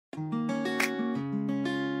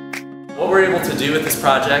What we're able to do with this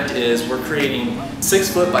project is we're creating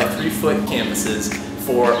 6-foot by 3-foot canvases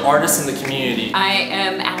for artists in the community. I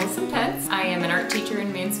am Allison Pence. I am an art teacher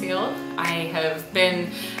in Mansfield. I have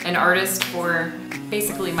been an artist for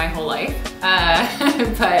basically my whole life,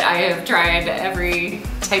 but I have tried every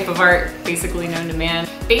type of art basically known to man.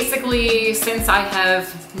 Basically, since I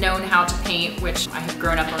have known how to paint, which I have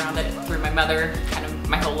grown up around it through my mother kind of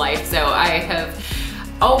my whole life, so I have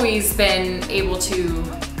always been able to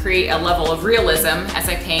create a level of realism as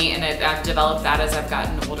I paint, and I've developed that as I've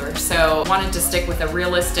gotten older. So I wanted to stick with a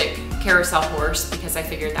realistic carousel horse because I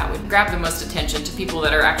figured that would grab the most attention to people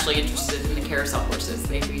that are actually interested in the carousel horses.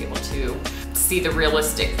 They'd be able to see the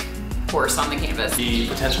realistic horse on the canvas. The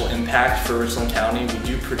potential impact for Richland County, we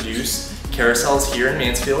do produce carousels here in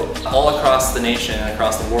Mansfield, all across the nation and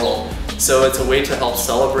across the world. So it's a way to help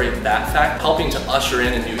celebrate that fact, helping to usher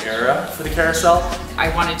in a new era for the carousel.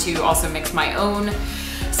 I wanted to also mix my own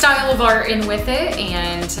style of art in with it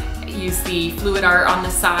and use the fluid art on the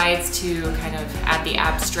sides to kind of add the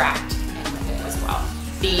abstract in with it as well.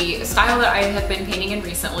 The style that I have been painting in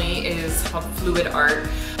recently is called fluid art,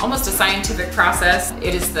 almost a scientific process.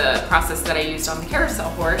 It is the process that I used on the carousel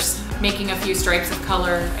horse, making a few stripes of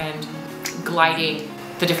color and gliding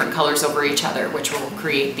the different colors over each other, which will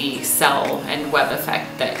create the cell and web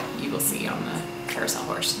effect that you will see on the carousel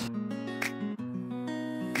horse.